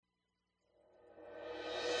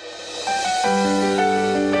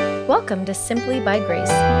Welcome to Simply by Grace,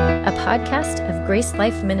 a podcast of Grace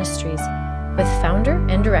Life Ministries with founder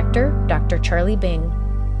and director Dr. Charlie Bing.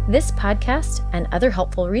 This podcast and other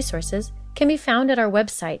helpful resources can be found at our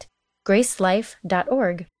website,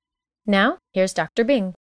 gracelife.org. Now, here's Dr.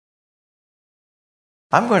 Bing.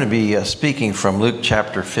 I'm going to be speaking from Luke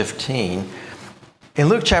chapter 15. In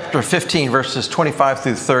Luke chapter 15, verses 25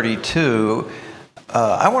 through 32,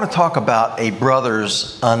 I want to talk about a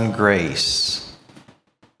brother's ungrace.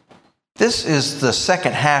 This is the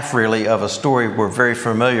second half, really, of a story we're very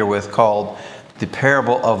familiar with called the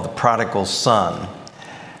parable of the prodigal son.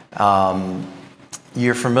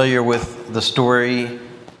 You're familiar with the story.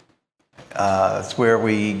 It's where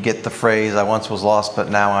we get the phrase, "I once was lost,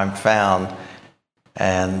 but now I'm found."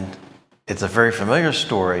 And it's a very familiar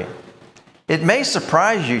story. It may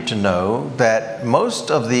surprise you to know that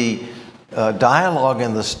most of the dialogue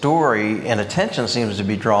in the story and attention seems to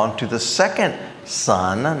be drawn to the second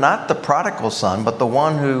son, not the prodigal son, but the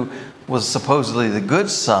one who was supposedly the good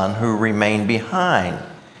son who remained behind.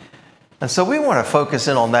 And so we want to focus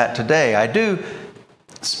in on that today. I do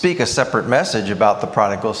speak a separate message about the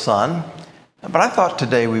prodigal son, but I thought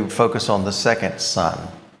today we would focus on the second son,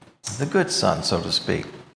 the good son, so to speak.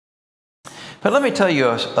 But let me tell you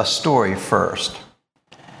a story first.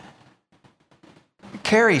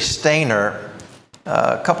 Cary Stayner,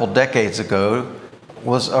 a couple decades ago,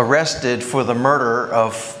 was arrested for the murder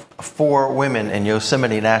of 4 women in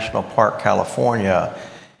Yosemite National Park, California.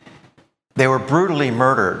 They were brutally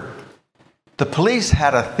murdered. The police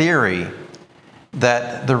had a theory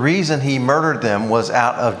that the reason he murdered them was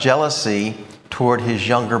out of jealousy toward his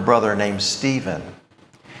younger brother named Stephen.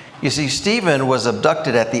 You see, Stephen was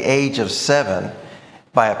abducted at the age of 7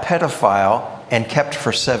 by a pedophile and kept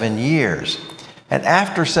for 7 years. And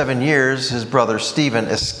after 7 years, his brother Stephen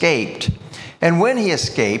escaped. And when he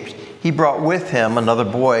escaped, he brought with him another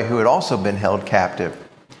boy who had also been held captive.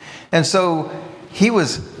 And so he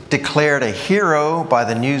was declared a hero by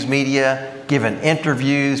the news media, given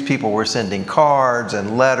interviews. People were sending cards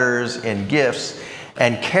and letters and gifts.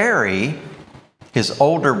 And Cary, his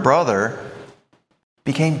older brother,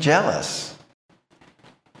 became jealous.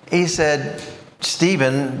 He said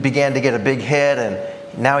Stephen began to get a big head,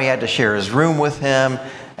 and now he had to share his room with him.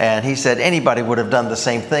 And he said anybody would have done the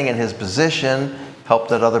same thing in his position, helped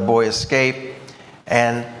that other boy escape.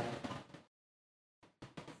 And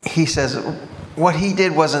he says what he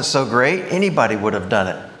did wasn't so great. Anybody would have done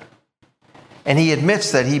it. And he admits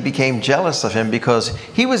that he became jealous of him because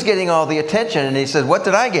he was getting all the attention. And he said, "What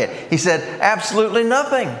did I get?" He said, "Absolutely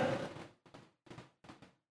nothing."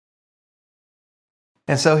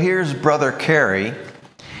 And so here's brother Cary.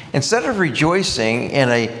 Instead of rejoicing in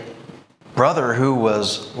a brother who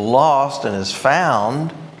was lost and is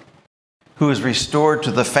found, who is restored to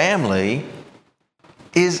the family,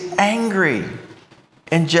 is angry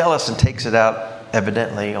and jealous and takes it out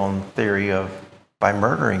evidently on theory of by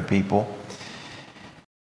murdering people.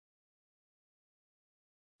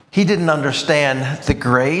 He didn't understand the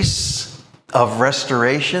grace of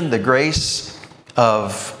restoration, the grace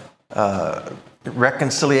of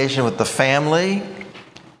reconciliation with the family.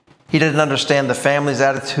 He didn't understand the family's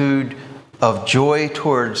attitude of joy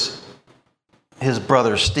towards his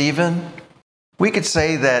brother Stephen. We could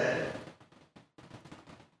say that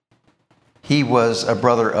he was a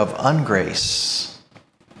brother of ungrace,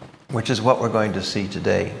 which is what we're going to see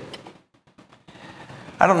today.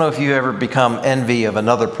 I don't know if you ever become envy of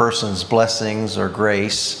another person's blessings or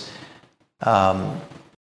grace, but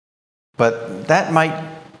that might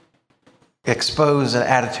expose an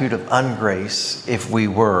attitude of ungrace if we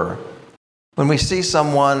were. When we see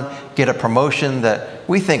someone get a promotion that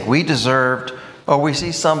we think we deserved, or we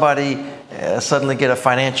see somebody suddenly get a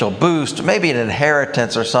financial boost, maybe an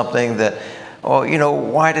inheritance or something that,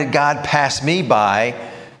 why did God pass me by?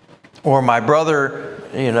 Or my brother,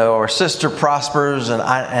 or sister prospers and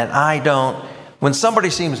I don't. When somebody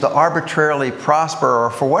seems to arbitrarily prosper or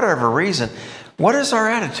for whatever reason, what is our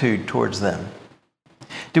attitude towards them?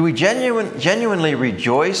 Do we genuinely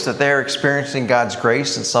rejoice that they're experiencing God's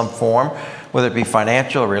grace in some form, whether it be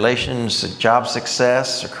financial, relations, job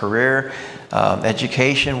success, or career,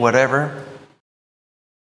 education, whatever?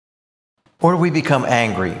 Or do we become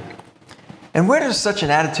angry? And where does such an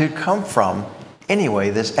attitude come from anyway,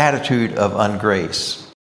 this attitude of ungrace?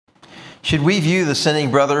 Should we view the sinning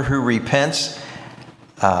brother who repents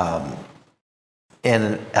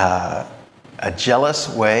in a jealous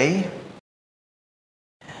way?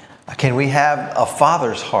 Can we have a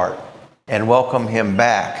father's heart and welcome him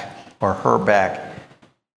back or her back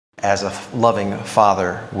as a loving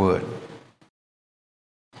father would?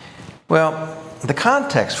 Well, the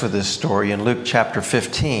context for this story in Luke chapter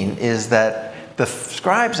 15 is that the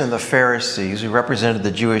scribes and the Pharisees, who represented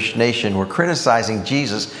the Jewish nation, were criticizing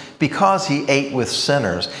Jesus because he ate with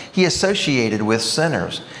sinners. He associated with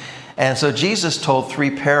sinners. And so Jesus told three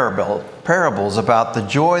parables about the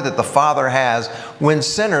joy that the Father has when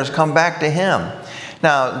sinners come back to him.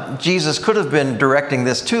 Now, Jesus could have been directing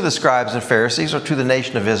this to the scribes and Pharisees or to the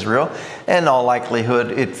nation of Israel. In all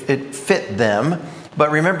likelihood, it fit them. But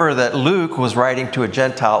remember that Luke was writing to a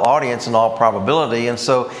Gentile audience in all probability, and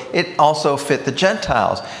so it also fit the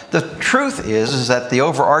Gentiles. The truth is that the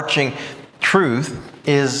overarching truth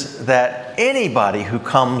is that anybody who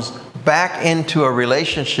comes back into a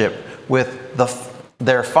relationship with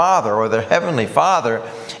their Father or their Heavenly Father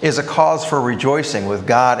is a cause for rejoicing with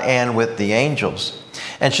God and with the angels,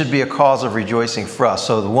 and should be a cause of rejoicing for us.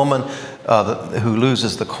 So the woman who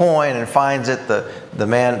loses the coin and finds it,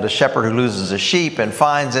 the shepherd who loses a sheep and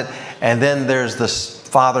finds it, and then there's the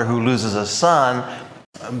father who loses a son,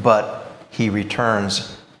 but he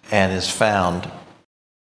returns and is found.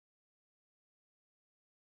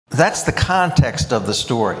 That's the context of the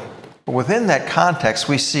story. But within that context,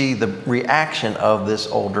 we see the reaction of this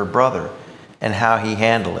older brother and how he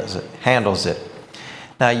handles it.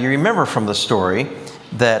 Now, you remember from the story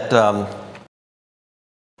that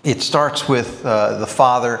it starts with the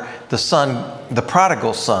father, the son, the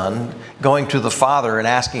prodigal son, going to the father and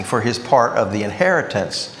asking for his part of the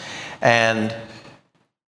inheritance. And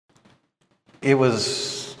it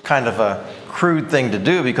was kind of a crude thing to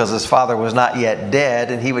do because his father was not yet dead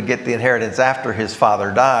and he would get the inheritance after his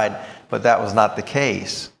father died, but that was not the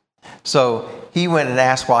case. So he went and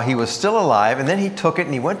asked while he was still alive, and then he took it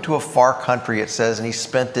and he went to a far country, it says, and he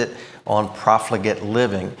spent it on profligate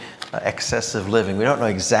living. Excessive living. We don't know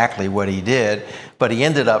exactly what he did, but he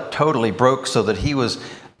ended up totally broke so that he was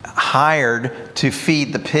hired to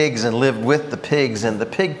feed the pigs and lived with the pigs in the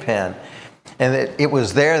pig pen. And it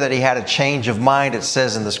was there that he had a change of mind. It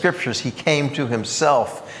says in the scriptures, he came to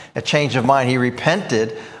himself, a change of mind. He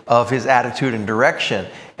repented of his attitude and direction.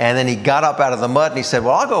 And then he got up out of the mud and he said,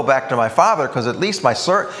 well, I'll go back to my father because at least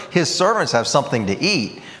his servants have something to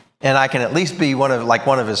eat. And I can at least be one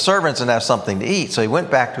of his servants and have something to eat. So he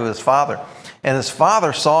went back to his father. And his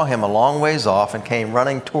father saw him a long ways off and came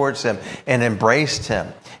running towards him and embraced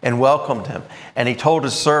him and welcomed him. And he told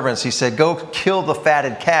his servants, he said, go kill the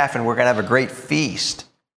fatted calf and we're going to have a great feast.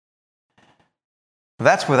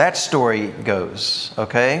 That's where that story goes,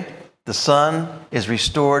 okay? The son is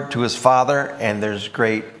restored to his father and there's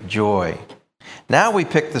great joy. Now we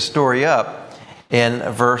pick the story up in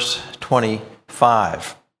verse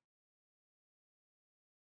 25.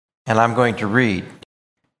 And I'm going to read.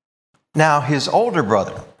 Now his older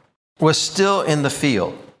brother was still in the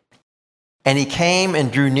field, and he came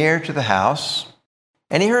and drew near to the house,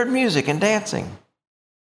 and he heard music and dancing.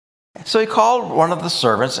 So he called one of the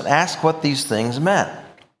servants and asked what these things meant.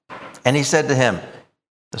 And he said to him,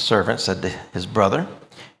 the servant said to his brother,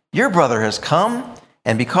 your brother has come,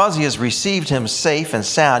 and because he has received him safe and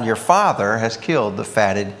sound, your father has killed the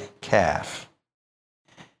fatted calf.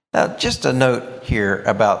 Now, just a note here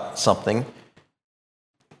about something.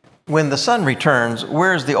 When the son returns,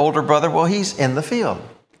 where's the older brother? Well, he's in the field.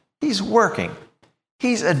 He's working.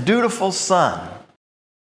 He's a dutiful son.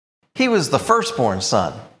 He was the firstborn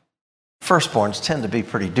son. Firstborns tend to be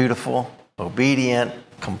pretty dutiful, obedient,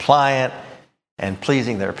 compliant, and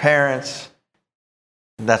pleasing their parents.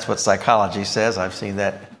 That's what psychology says. I've seen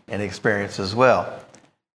that in experience as well.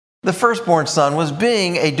 The firstborn son was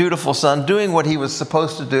being a dutiful son, doing what he was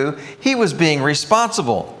supposed to do. He was being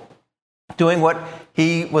responsible, doing what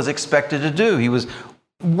he was expected to do. He was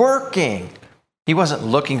working. He wasn't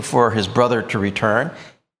looking for his brother to return.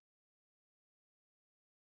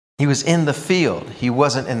 He was in the field. He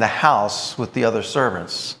wasn't in the house with the other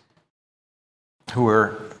servants who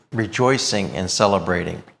were rejoicing and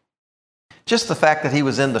celebrating. Just the fact that he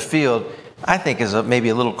was in the field, I think, is maybe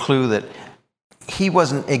a little clue that he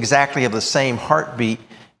wasn't exactly of the same heartbeat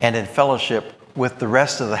and in fellowship with the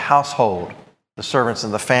rest of the household, the servants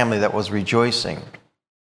and the family that was rejoicing.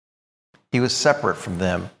 He was separate from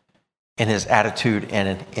them in his attitude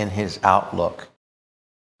and in his outlook.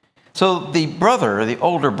 So the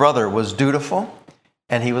older brother, was dutiful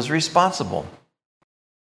and he was responsible.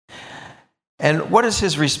 And what is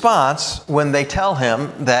his response when they tell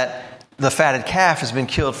him that the fatted calf has been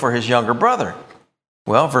killed for his younger brother?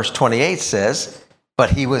 Well, verse 28 says, but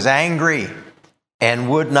he was angry and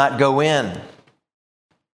would not go in.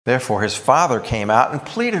 Therefore his father came out and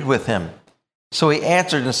pleaded with him. So he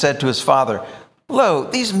answered and said to his father, lo,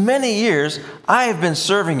 these many years I have been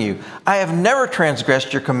serving you. I have never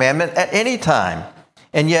transgressed your commandment at any time.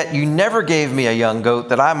 And yet you never gave me a young goat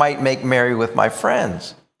that I might make merry with my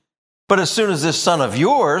friends. But as soon as this son of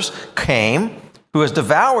yours came, who has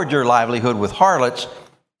devoured your livelihood with harlots,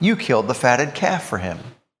 you killed the fatted calf for him."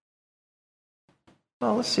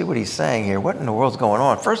 Well, let's see what he's saying here. What in the world's going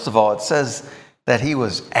on? First of all, it says that he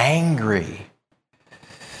was angry.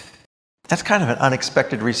 That's kind of an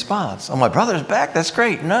unexpected response. "Oh, my brother's back. That's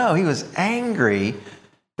great." No, he was angry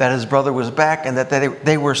that his brother was back and that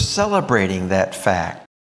they were celebrating that fact.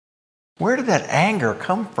 Where did that anger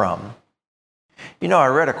come from? You know, I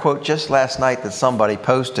read a quote just last night that somebody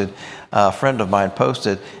posted, a friend of mine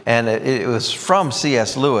posted, and it was from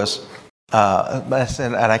C.S. Lewis,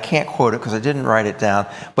 and I can't quote it because I didn't write it down,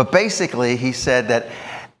 but basically he said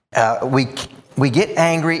that we get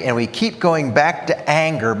angry and we keep going back to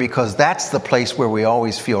anger because that's the place where we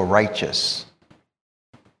always feel righteous.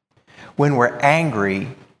 When we're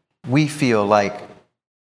angry, we feel like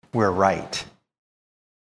we're right.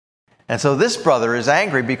 And so this brother is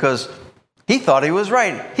angry because he thought he was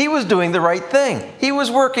right. He was doing the right thing. He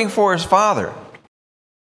was working for his father.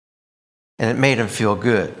 And it made him feel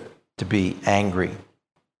good to be angry.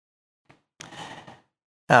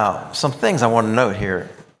 Now, some things I want to note here.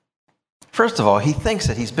 First of all, he thinks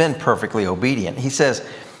that he's been perfectly obedient. He says,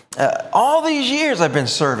 "All these years I've been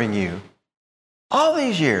serving you." All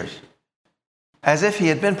these years. As if he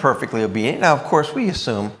had been perfectly obedient. Now, of course, we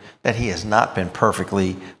assume that he has not been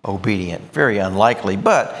perfectly obedient. Very unlikely.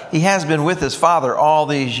 But he has been with his father all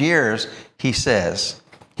these years, he says.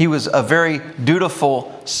 He was a very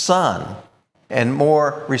dutiful son and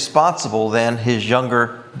more responsible than his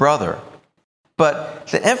younger brother. But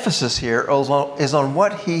the emphasis here is on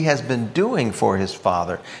what he has been doing for his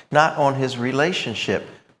father, not on his relationship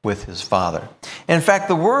with his father. In fact,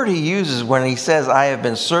 the word he uses when he says, "I have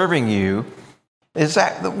been serving you," is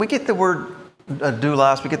that we get the word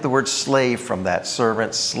doulos, we get the word slave from that,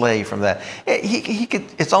 servant, slave from that.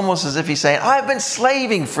 It's almost as if he's saying, "I've been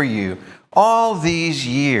slaving for you all these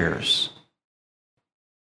years,"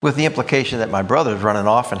 with the implication that my brother's running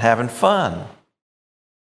off and having fun.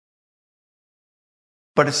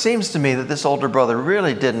 But it seems to me that this older brother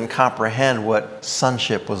really didn't comprehend what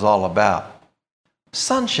sonship was all about.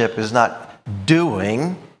 Sonship is not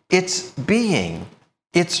doing, it's being,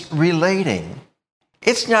 it's relating.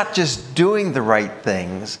 It's not just doing the right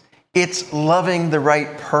things, it's loving the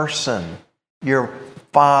right person, your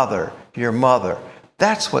father, your mother.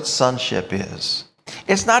 That's what sonship is.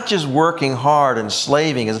 It's not just working hard and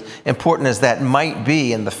slaving, as important as that might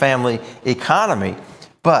be in the family economy,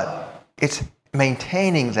 but it's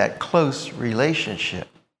maintaining that close relationship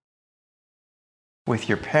with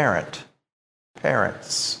your parents.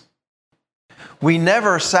 We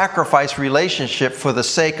never sacrifice relationship for the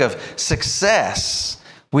sake of success.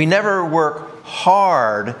 We never work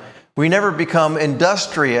hard. We never become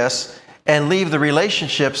industrious and leave the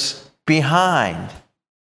relationships behind.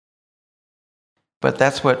 But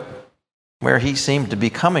that's where he seemed to be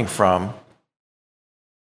coming from.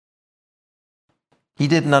 He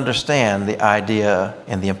didn't understand the idea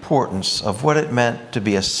and the importance of what it meant to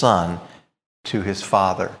be a son to his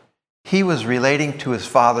father. He was relating to his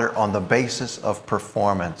father on the basis of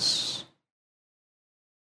performance.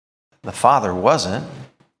 The father wasn't,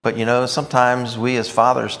 but you know, sometimes we as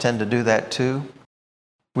fathers tend to do that too.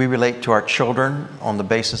 We relate to our children on the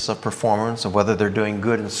basis of performance, of whether they're doing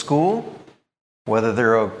good in school, whether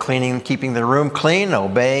they're keeping the room clean,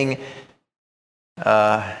 obeying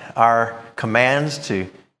our commands to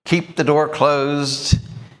keep the door closed,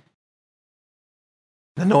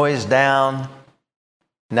 the noise down.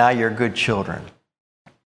 Now you're good children.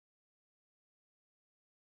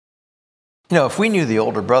 You know, if we knew the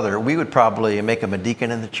older brother, we would probably make him a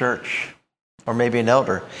deacon in the church, or maybe an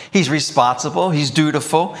elder. He's responsible, he's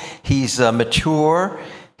dutiful, he's mature,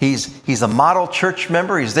 he's a model church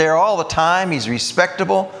member, he's there all the time, he's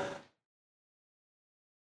respectable.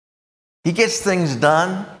 He gets things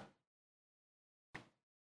done.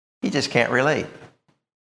 He just can't relate.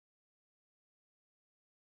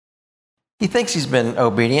 He thinks he's been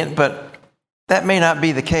obedient, but that may not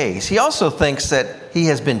be the case. He also thinks that he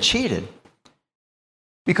has been cheated.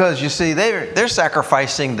 Because you see, they're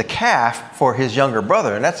sacrificing the calf for his younger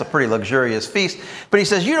brother, and that's a pretty luxurious feast. But he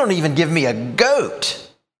says, "You don't even give me a goat."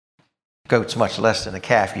 Goat's much less than a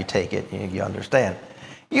calf, you take it, you understand.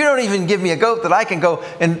 "You don't even give me a goat that I can go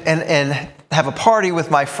and have a party with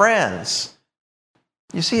my friends."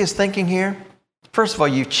 You see his thinking here? First of all,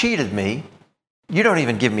 you cheated me. You don't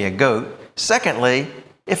even give me a goat. Secondly,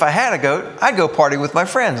 if I had a goat, I'd go party with my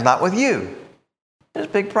friends, not with you. There's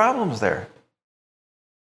big problems there.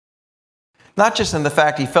 Not just in the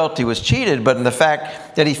fact he felt he was cheated, but in the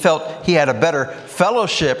fact that he felt he had a better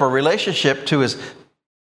fellowship or relationship to his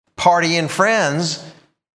party and friends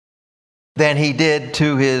than he did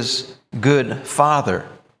to his good father.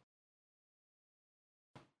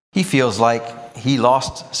 He feels like he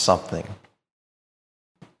lost something,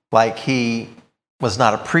 like he was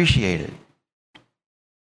not appreciated.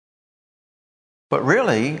 But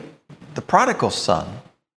really, the prodigal son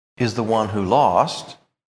is the one who lost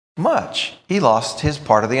much. He lost his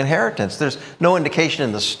part of the inheritance. There's no indication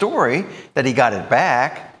in the story that he got it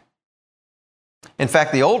back. In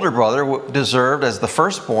fact, the older brother deserved, as the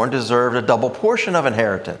firstborn, deserved a double portion of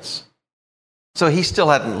inheritance. So he still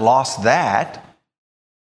hadn't lost that.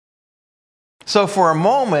 So for a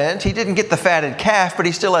moment, he didn't get the fatted calf, but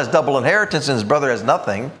he still has double inheritance and his brother has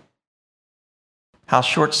nothing. How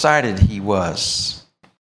short-sighted he was.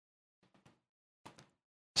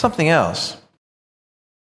 Something else.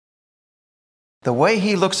 The way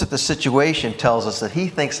he looks at the situation tells us that he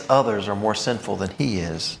thinks others are more sinful than he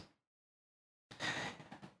is.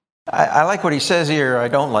 I like what he says here. I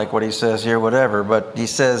don't like what he says here, whatever. But he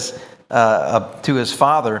says to his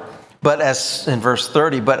father, but as in verse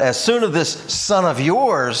 30, but as soon as this son of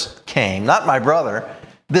yours came, not my brother,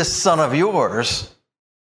 this son of yours,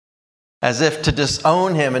 as if to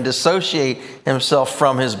disown him and dissociate himself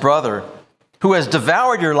from his brother, who has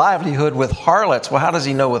devoured your livelihood with harlots. Well, how does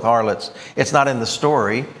he know with harlots? It's not in the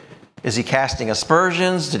story. Is he casting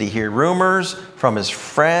aspersions? Did he hear rumors from his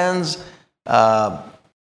friends?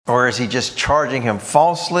 Or is he just charging him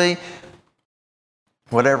falsely?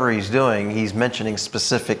 Whatever he's doing, he's mentioning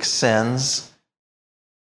specific sins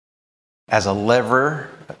as a lever,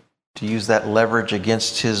 to use that leverage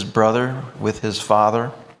against his brother with his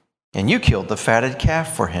father. And you killed the fatted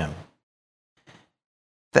calf for him.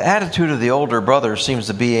 The attitude of the older brother seems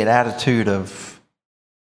to be an attitude of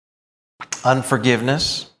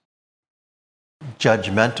unforgiveness,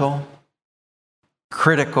 judgmental,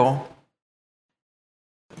 critical,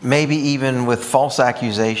 maybe even with false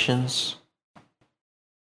accusations,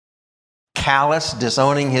 callous,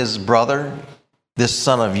 disowning his brother, this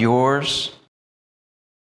son of yours.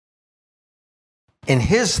 In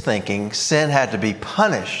his thinking, sin had to be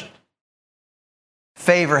punished.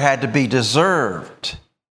 Favor had to be deserved.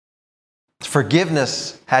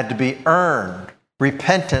 Forgiveness had to be earned.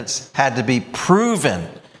 Repentance had to be proven.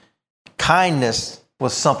 Kindness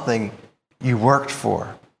was something you worked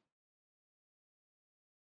for.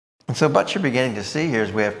 And so what you're beginning to see here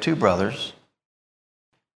is we have two brothers.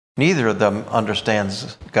 Neither of them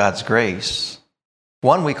understands God's grace.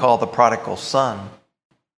 One we call the prodigal son.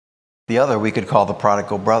 The other we could call the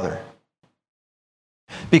prodigal brother.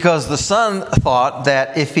 Because the son thought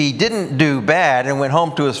that if he didn't do bad and went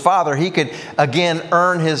home to his father, he could again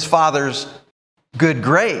earn his father's good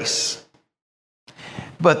grace.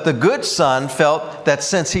 But the good son felt that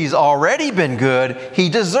since he's already been good, he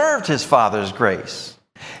deserved his father's grace.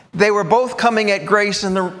 They were both coming at grace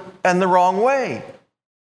in the wrong way.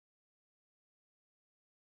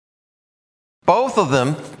 Both of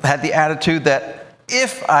them had the attitude that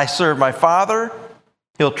if I serve my father,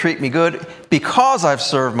 he'll treat me good. Because I've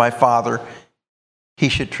served my father, he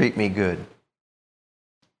should treat me good.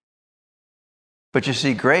 But you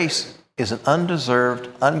see, grace is an undeserved,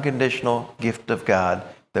 unconditional gift of God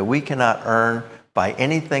that we cannot earn by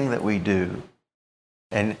anything that we do.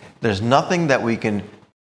 And there's nothing that we can,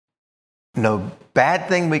 no bad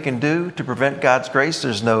thing we can do to prevent God's grace.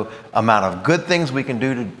 There's no amount of good things we can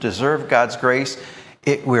do to deserve God's grace.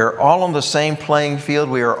 We're all on the same playing field.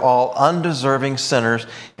 We are all undeserving sinners.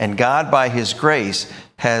 And God, by His grace,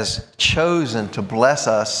 has chosen to bless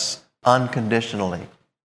us unconditionally.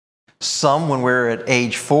 Some, when we're at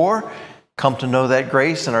age 4, come to know that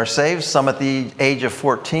grace and are saved. Some at the age of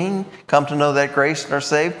 14 come to know that grace and are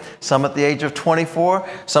saved. Some at the age of 24.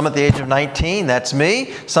 Some at the age of 19. That's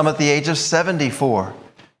me. Some at the age of 74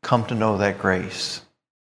 come to know that grace.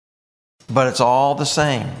 But it's all the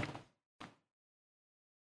same.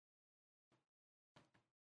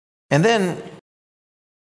 And then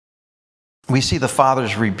we see the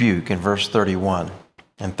father's rebuke in verse 31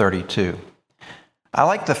 and 32. I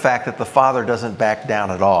like the fact that the father doesn't back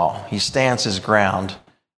down at all. He stands his ground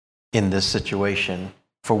in this situation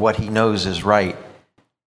for what he knows is right.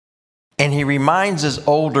 And he reminds his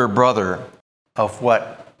older brother of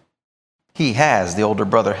what he has, the older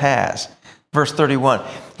brother has. Verse 31,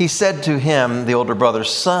 he said to him, the older brother,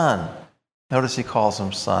 son. Notice he calls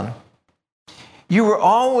him son. You were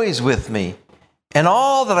always with me, and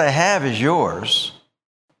all that I have is yours.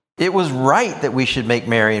 It was right that we should make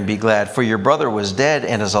merry and be glad, for your brother was dead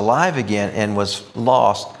and is alive again, and was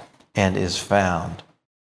lost and is found.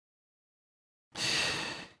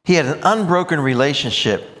 He had an unbroken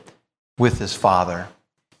relationship with his father.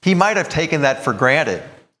 He might have taken that for granted,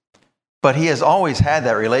 but he has always had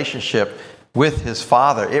that relationship with his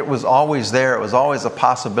father. It was always there. It was always a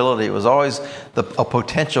possibility. It was always a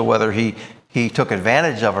potential, whether he took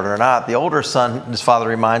advantage of it or not. The older son, his father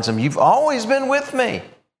reminds him, "You've always been with me."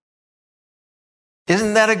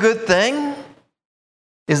 Isn't that a good thing?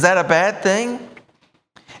 Is that a bad thing?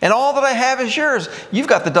 And all that I have is yours. You've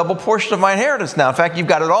got the double portion of my inheritance now. In fact, you've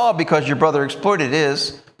got it all because your brother exploited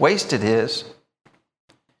his, wasted his.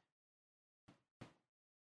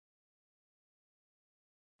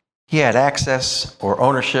 He had access or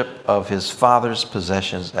ownership of his father's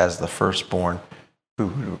possessions as the firstborn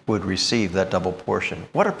who would receive that double portion.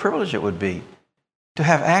 What a privilege it would be to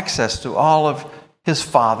have access to all of his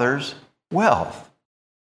father's wealth.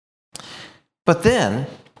 But then,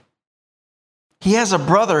 he has a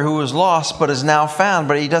brother who was lost but is now found,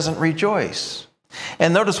 but he doesn't rejoice.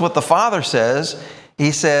 And notice what the father says.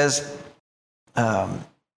 He says,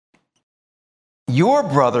 your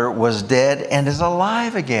brother was dead and is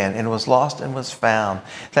alive again, and was lost and was found.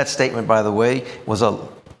 That statement, by the way, was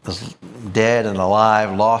dead and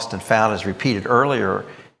alive, lost and found, is repeated earlier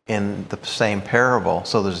in the same parable.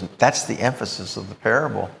 So that's the emphasis of the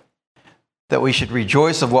parable, that we should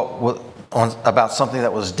rejoice of about something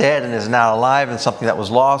that was dead and is now alive, and something that was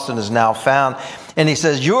lost and is now found. And he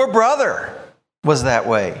says, your brother was that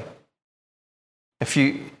way. A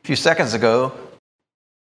few seconds ago,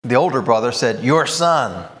 the older brother said, your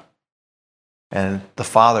son. And the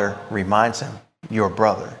father reminds him, your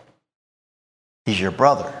brother. He's your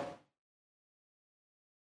brother.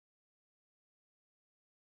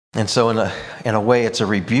 And so in a way, it's a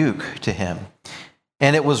rebuke to him.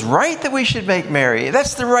 And it was right that we should make merry.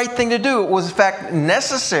 That's the right thing to do. It was, in fact,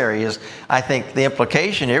 necessary, is I think the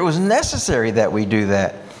implication here. It was necessary that we do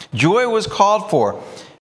that. Joy was called for.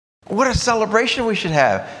 What a celebration we should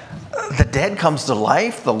have. The dead comes to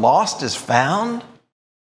life. The lost is found.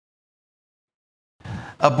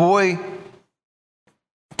 A boy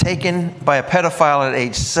taken by a pedophile at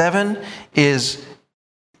age 7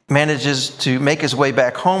 manages to make his way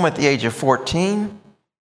back home at the age of 14.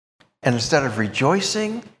 And instead of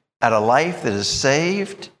rejoicing at a life that is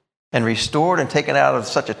saved and restored and taken out of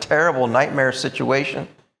such a terrible nightmare situation,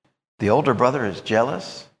 the older brother is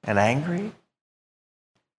jealous and angry.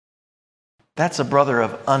 That's a brother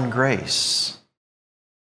of ungrace.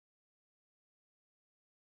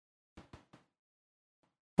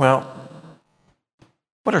 Well,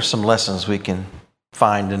 what are some lessons we can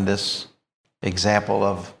find in this example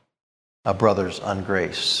of a brother's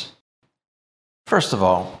ungrace? First of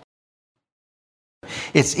all,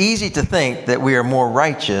 it's easy to think that we are more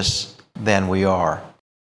righteous than we are.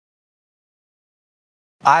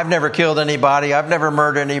 I've never killed anybody. I've never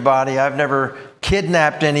murdered anybody. I've never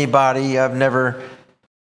kidnapped anybody. I've never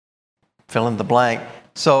fill in the blank.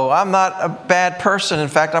 So I'm not a bad person. In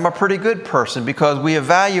fact, I'm a pretty good person, because we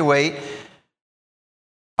evaluate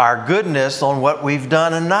our goodness on what we've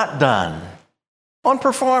done and not done, on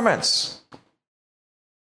performance,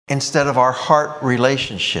 instead of our heart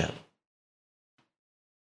relationship.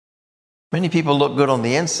 Many people look good on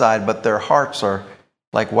the inside, but their hearts are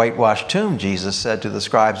like whitewashed tomb, Jesus said to the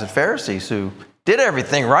scribes and Pharisees, who did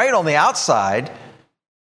everything right on the outside,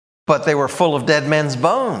 but they were full of dead men's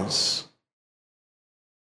bones.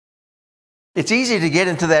 It's easy to get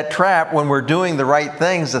into that trap when we're doing the right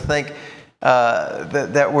things, to think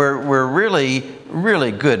that we're really,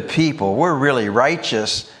 really good people. We're really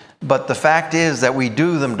righteous, but the fact is that we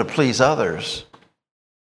do them to please others,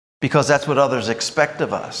 because that's what others expect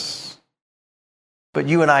of us. But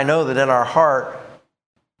you and I know that in our heart,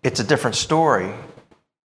 it's a different story.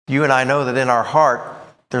 You and I know that in our heart,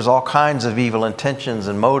 there's all kinds of evil intentions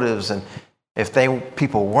and motives. And if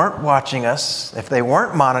people weren't watching us, if they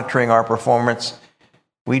weren't monitoring our performance,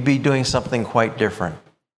 we'd be doing something quite different.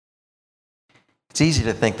 It's easy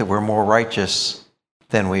to think that we're more righteous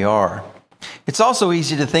than we are. It's also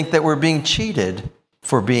easy to think that we're being cheated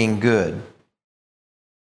for being good.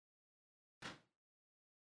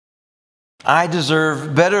 I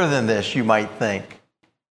deserve better than this, you might think.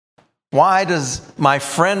 Why does my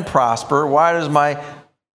friend prosper? Why does my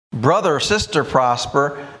brother or sister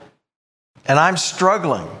prosper? And I'm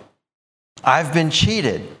struggling. I've been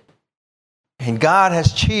cheated. And God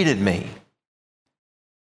has cheated me.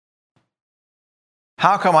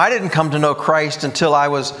 How come I didn't come to know Christ until I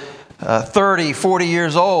was 30, 40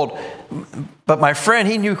 years old? But my friend,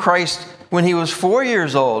 he knew Christ when he was 4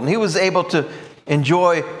 years old. And he was able to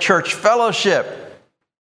enjoy church fellowship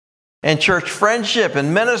and church friendship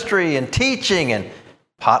and ministry and teaching and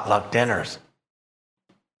potluck dinners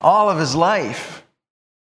all of his life.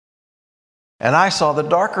 And I saw the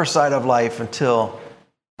darker side of life until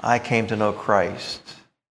I came to know Christ.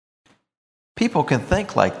 People can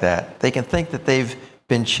think like that. They can think that they've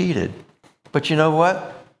been cheated. But you know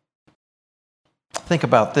what? Think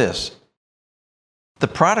about this. The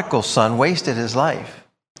prodigal son wasted his life.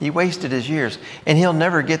 He wasted his years, and he'll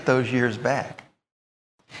never get those years back.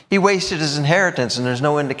 He wasted his inheritance, and there's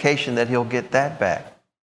no indication that he'll get that back.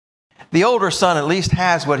 The older son at least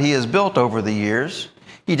has what he has built over the years.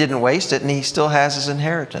 He didn't waste it, and he still has his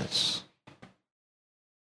inheritance.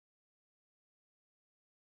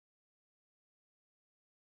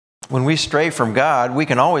 When we stray from God, we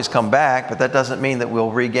can always come back, but that doesn't mean that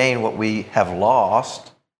we'll regain what we have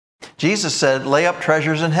lost. Jesus said, lay up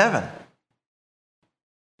treasures in heaven.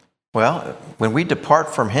 Well, when we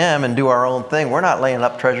depart from Him and do our own thing, we're not laying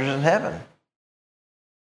up treasures in heaven.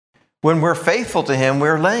 When we're faithful to Him,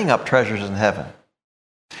 we're laying up treasures in heaven.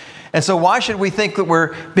 And so why should we think that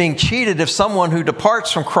we're being cheated if someone who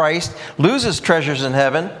departs from Christ loses treasures in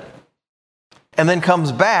heaven and then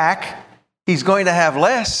comes back, he's going to have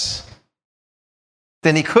less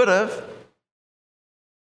than he could have?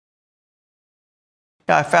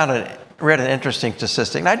 Now, I read an interesting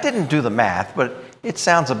statistic, and I didn't do the math, but it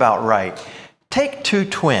sounds about right. Take two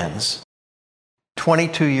twins,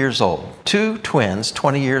 22 years old. Two twins,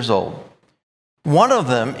 20 years old. One of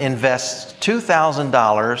them invests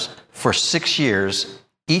 $2,000 for 6 years,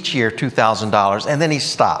 each year $2,000, and then he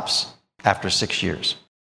stops after 6 years,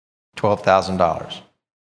 $12,000.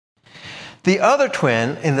 The other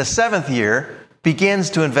twin, in the 7th year, begins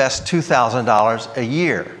to invest $2,000 a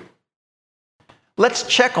year. Let's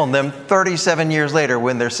check on them 37 years later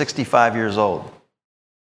when they're 65 years old.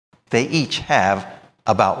 They each have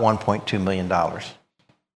about $1.2 million.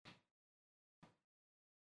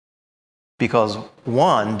 Because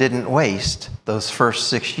one didn't waste those first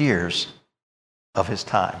 6 years of his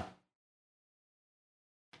time.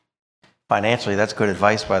 Financially, that's good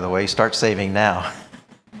advice, by the way. Start saving now,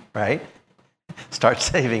 right? Start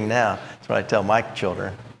saving now. That's what I tell my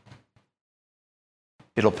children.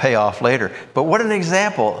 It'll pay off later. But what an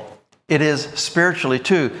example it is spiritually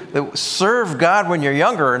too. That serve God when you're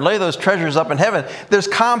younger and lay those treasures up in heaven. There's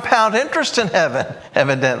compound interest in heaven,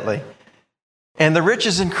 evidently. And the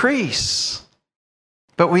riches increase.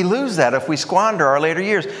 But we lose that if we squander our later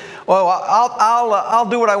years. Well, I'll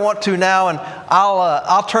do what I want to now, and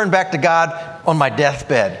I'll turn back to God on my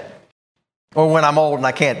deathbed, or when I'm old and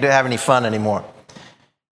I can't have any fun anymore.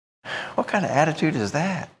 What kind of attitude is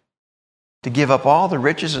that? To give up all the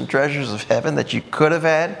riches and treasures of heaven that you could have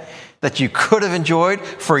had, that you could have enjoyed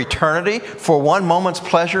for eternity, for one moment's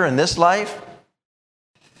pleasure in this life?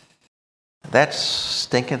 That's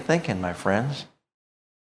stinking thinking, my friends.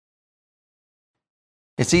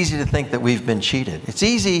 It's easy to think that we've been cheated. It's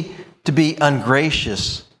easy to be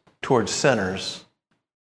ungracious towards sinners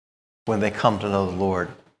when they come to know the Lord.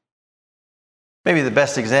 Maybe the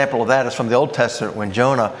best example of that is from the Old Testament when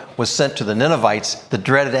Jonah was sent to the Ninevites, the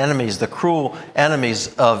dreaded enemies, the cruel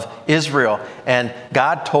enemies of Israel. And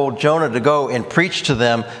God told Jonah to go and preach to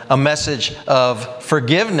them a message of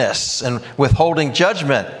forgiveness and withholding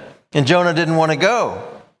judgment. And Jonah didn't want to go.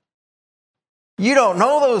 You don't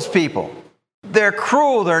know those people. They're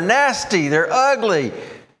cruel, they're nasty, they're ugly.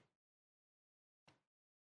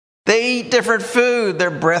 They eat different food,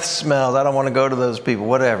 their breath smells. I don't want to go to those people,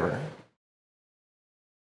 whatever.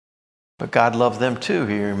 But God loved them too,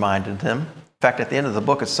 he reminded them. In fact, at the end of the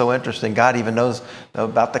book, it's so interesting. God even knows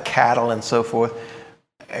about the cattle and so forth.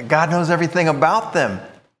 God knows everything about them.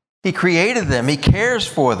 He created them. He cares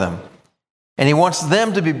for them. And He wants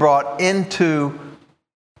them to be brought into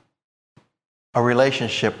a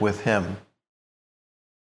relationship with Him.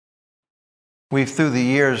 We've, through the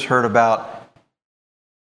years, heard about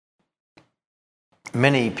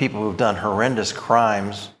many people who've done horrendous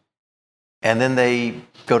crimes, and then they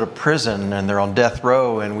go to prison and they're on death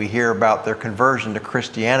row, and we hear about their conversion to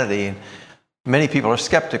Christianity. Many people are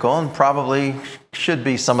skeptical, and probably should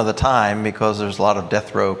be some of the time, because there's a lot of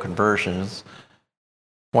death row conversions.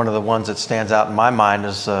 One of the ones that stands out in my mind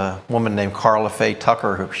is a woman named Carla Faye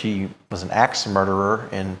Tucker. She was an axe murderer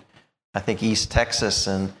in, I think, East Texas,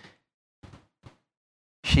 and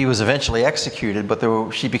she was eventually executed,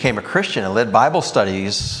 but she became a Christian and led Bible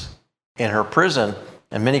studies in her prison,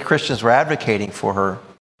 and many Christians were advocating for her.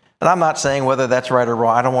 And I'm not saying whether that's right or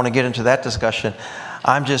wrong. I don't want to get into that discussion.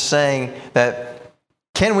 I'm just saying that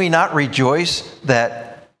can we not rejoice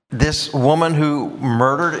that this woman who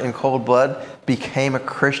murdered in cold blood became a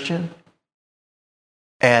Christian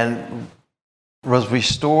and was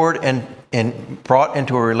restored and brought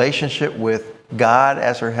into a relationship with God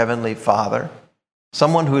as her heavenly Father?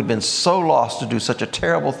 Someone who had been so lost to do such a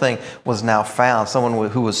terrible thing was now found. Someone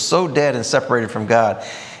who was so dead and separated from God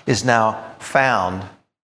is now found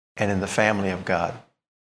and in the family of God.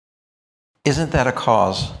 Isn't that a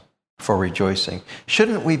cause for rejoicing?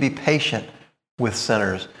 Shouldn't we be patient with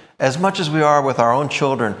sinners as much as we are with our own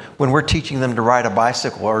children when we're teaching them to ride a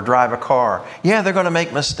bicycle or drive a car? Yeah, they're going to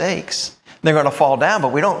make mistakes. They're going to fall down,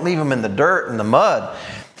 but we don't leave them in the dirt and the mud.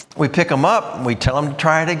 We pick them up and we tell them to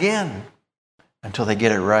try it again until they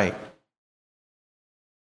get it right.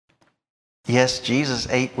 Yes, Jesus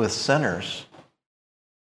ate with sinners,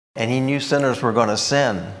 and he knew sinners were going to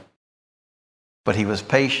sin, but he was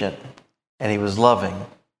patient and he was loving,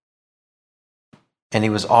 and he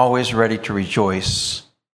was always ready to rejoice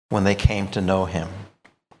when they came to know him.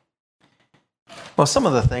 Well, some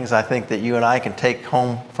of the things I think that you and I can take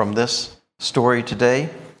home from this story today.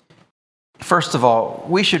 First of all,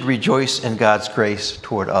 we should rejoice in God's grace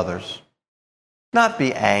toward others. Not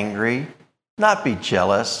be angry, not be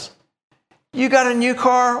jealous. You got a new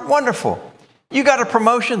car? Wonderful. You got a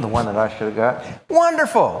promotion? The one that I should have got?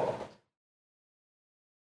 Wonderful.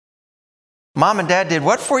 Mom and Dad did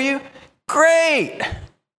what for you? Great.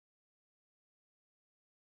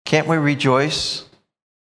 Can't we rejoice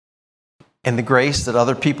in the grace that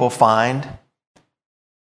other people find?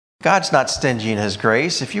 God's not stingy in his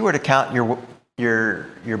grace. If you were to count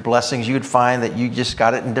your blessings, you'd find that you just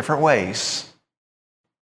got it in different ways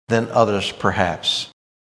than others, perhaps.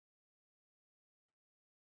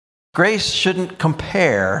 Grace shouldn't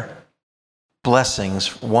compare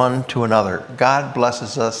blessings one to another. God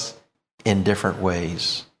blesses us in different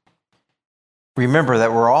ways. Remember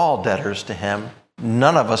that we're all debtors to him.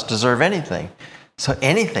 None of us deserve anything. So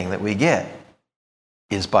anything that we get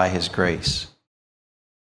is by his grace.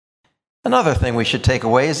 Another thing we should take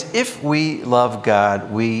away is if we love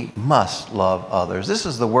God, we must love others. This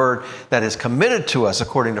is the word that is committed to us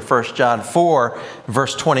according to 1 John 4,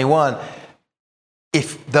 verse 21.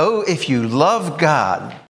 If you love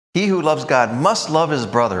God, he who loves God must love his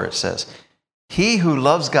brother, it says. He who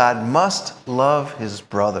loves God must love his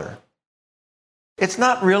brother. It's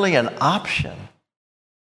not really an option.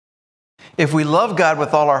 If we love God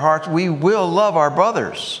with all our hearts, we will love our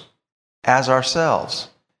brothers as ourselves.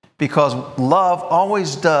 Because love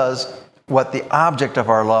always does what the object of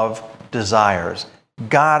our love desires.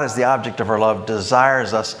 God, as the object of our love,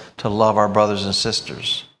 desires us to love our brothers and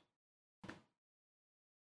sisters.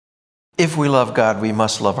 If we love God, we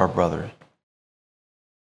must love our brother.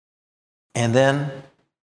 And then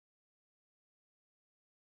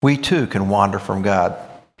we too can wander from God.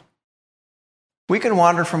 We can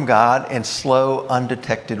wander from God in slow,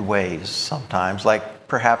 undetected ways sometimes, like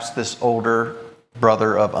perhaps this older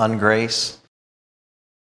brother of ungrace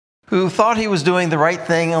who thought he was doing the right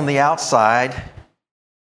thing on the outside,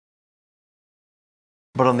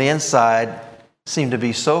 but on the inside seemed to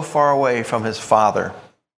be so far away from his father,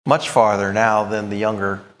 much farther now than the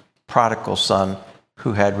younger prodigal son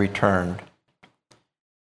who had returned.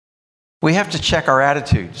 We have to check our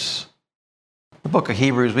attitudes. The book of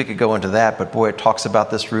Hebrews, we could go into that, but boy, it talks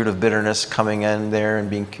about this root of bitterness coming in there and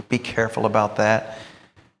be careful about that.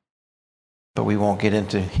 But we won't get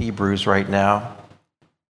into Hebrews right now.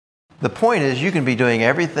 The point is, you can be doing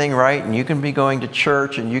everything right, and you can be going to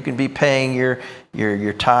church, and you can be paying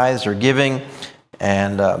your tithes or giving,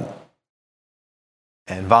 and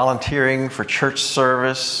volunteering for church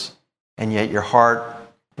service, and yet your heart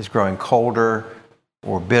is growing colder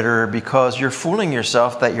or bitter because you're fooling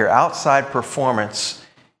yourself that your outside performance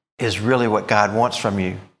is really what God wants from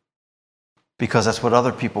you, because that's what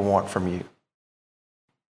other people want from you.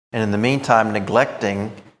 And in the meantime,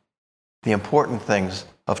 neglecting the important things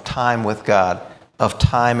of time with God, of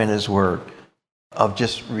time in his word, of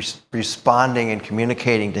just responding and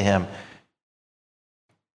communicating to him,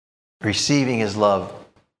 receiving his love,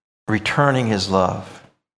 returning his love.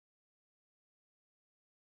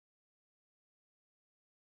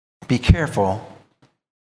 Be careful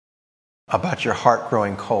about your heart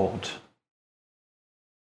growing cold,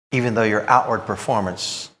 even though your outward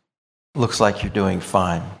performance looks like you're doing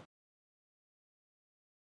fine.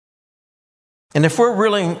 And if we're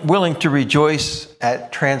willing to rejoice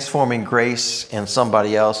at transforming grace in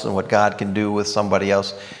somebody else and what God can do with somebody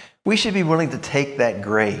else, we should be willing to take that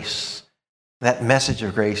grace, that message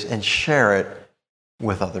of grace, and share it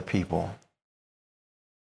with other people.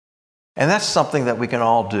 And that's something that we can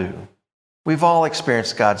all do. We've all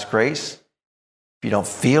experienced God's grace. If you don't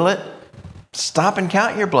feel it, stop and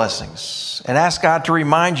count your blessings and ask God to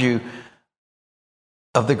remind you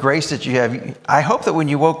of the grace that you have. I hope that when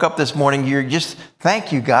you woke up this morning, you're just,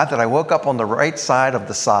 thank you, God, that I woke up on the right side of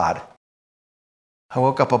the sod. I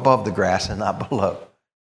woke up above the grass and not below.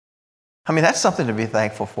 I mean, that's something to be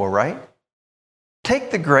thankful for, right?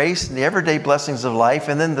 Take the grace and the everyday blessings of life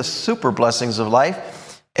and then the super blessings of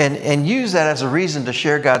life and use that as a reason to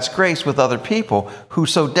share God's grace with other people who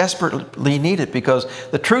so desperately need it. Because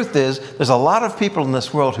the truth is, there's a lot of people in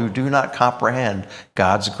this world who do not comprehend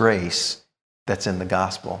God's grace that's in the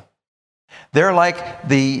gospel. They're like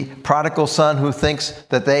the prodigal son who thinks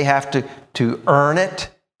that they have to earn it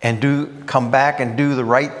and come back and do the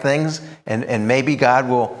right things. And maybe God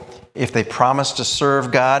will, if they promise to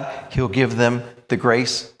serve God, He'll give them the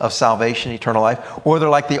grace of salvation, eternal life. Or they're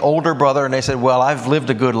like the older brother and they said, well, I've lived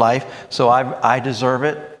a good life, so I deserve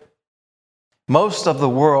it. Most of the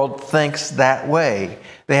world thinks that way.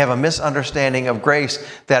 They have a misunderstanding of grace,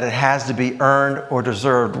 that it has to be earned or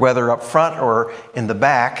deserved, whether up front or in the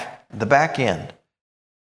back end.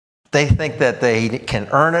 They think that they can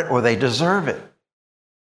earn it or they deserve it.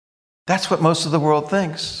 That's what most of the world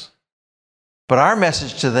thinks. But our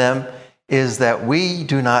message to them is that we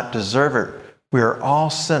do not deserve it. We are all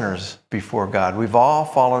sinners before God. We've all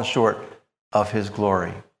fallen short of His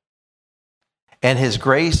glory. And His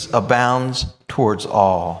grace abounds towards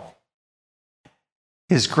all.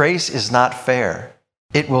 His grace is not fair.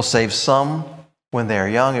 It will save some when they are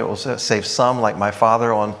young. It will save some, like my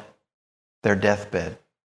father, on their deathbed.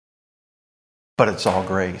 But it's all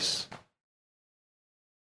grace.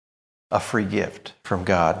 A free gift from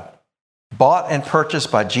God. Bought and purchased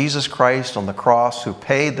by Jesus Christ on the cross, who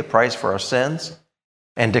paid the price for our sins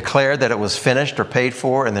and declared that it was finished or paid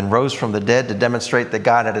for, and then rose from the dead to demonstrate that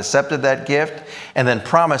God had accepted that gift, and then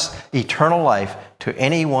promised eternal life to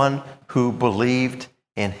anyone who believed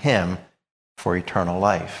in Him for eternal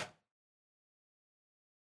life.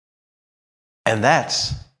 And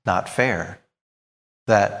that's not fair,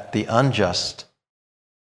 that the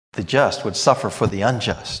just would suffer for the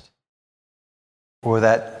unjust, or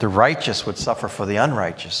that the righteous would suffer for the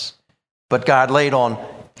unrighteous. But God laid on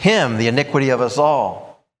Him the iniquity of us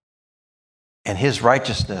all, and His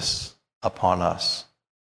righteousness upon us.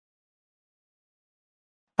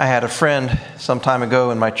 I had a friend some time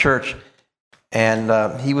ago in my church, and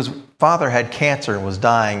father had cancer and was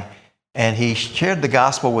dying, and he shared the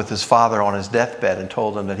gospel with his father on his deathbed and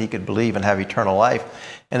told him that he could believe and have eternal life.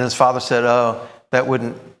 And his father said,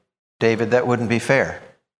 David, that wouldn't be fair.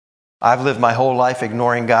 I've lived my whole life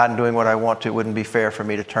ignoring God and doing what I want to. It wouldn't be fair for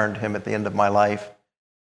me to turn to Him at the end of my life.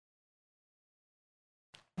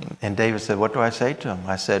 And David said, what do I say to him?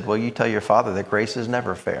 I said, well, you tell your father that grace is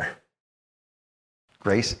never fair.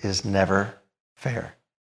 Grace is never fair.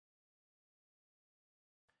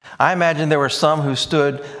 I imagine there were some who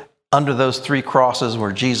stood under those three crosses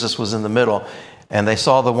where Jesus was in the middle, and they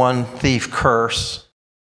saw the one thief curse,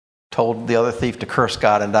 told the other thief to curse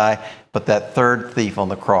God and die, but that third thief on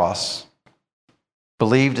the cross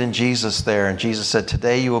believed in Jesus there, and Jesus said,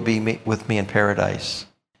 today you will be with me in paradise.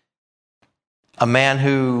 A man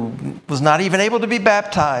who was not even able to be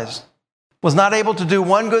baptized, was not able to do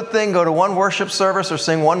one good thing, go to one worship service or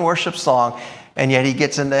sing one worship song, and yet he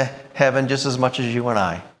gets into heaven just as much as you and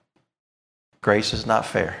I. Grace is not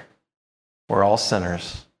fair. We're all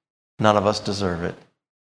sinners. None of us deserve it.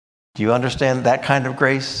 Do you understand that kind of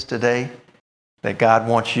grace today? That God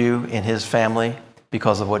wants you in His family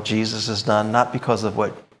because of what Jesus has done, not because of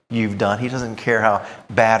what you've done. He doesn't care how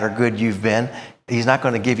bad or good you've been. He's not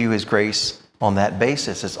going to give you His grace on that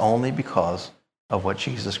basis. It's only because of what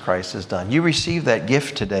Jesus Christ has done. You receive that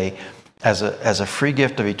gift today as a free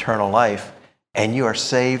gift of eternal life, and you are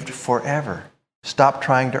saved forever. Stop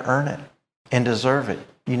trying to earn it and deserve it.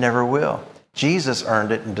 You never will. Jesus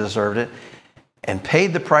earned it and deserved it and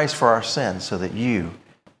paid the price for our sins so that you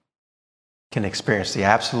can experience the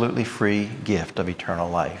absolutely free gift of eternal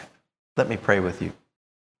life. Let me pray with you.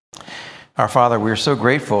 Our Father, we are so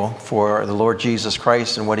grateful for the Lord Jesus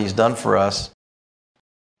Christ and what He's done for us.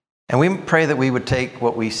 And we pray that we would take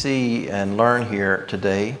what we see and learn here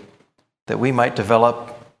today, that we might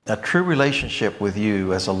develop a true relationship with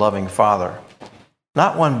You as a loving Father.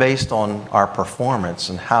 Not one based on our performance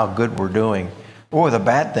and how good we're doing or the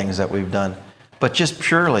bad things that we've done, but just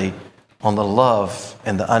purely on the love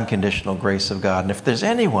and the unconditional grace of God. And if there's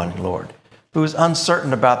anyone, Lord, who is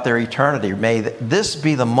uncertain about their eternity, may this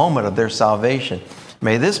be the moment of their salvation.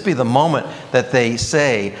 May this be the moment that they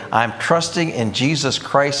say, I'm trusting in Jesus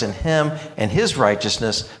Christ and Him and His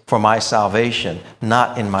righteousness for my salvation,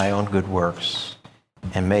 not in my own good works.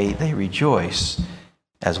 And may they rejoice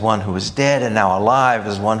as one who is dead and now alive,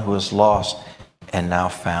 as one who is lost and now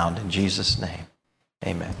found. In Jesus' name,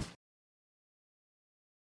 amen.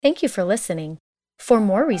 Thank you for listening. For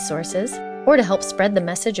more resources, or to help spread the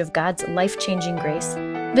message of God's life-changing grace,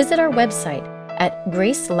 visit our website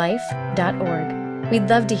simplybygrace@gracelife.org. We'd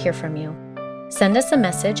love to hear from you. Send us a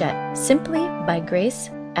message at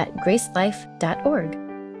simplybygrace@gracelife.org.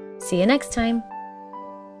 See you next time.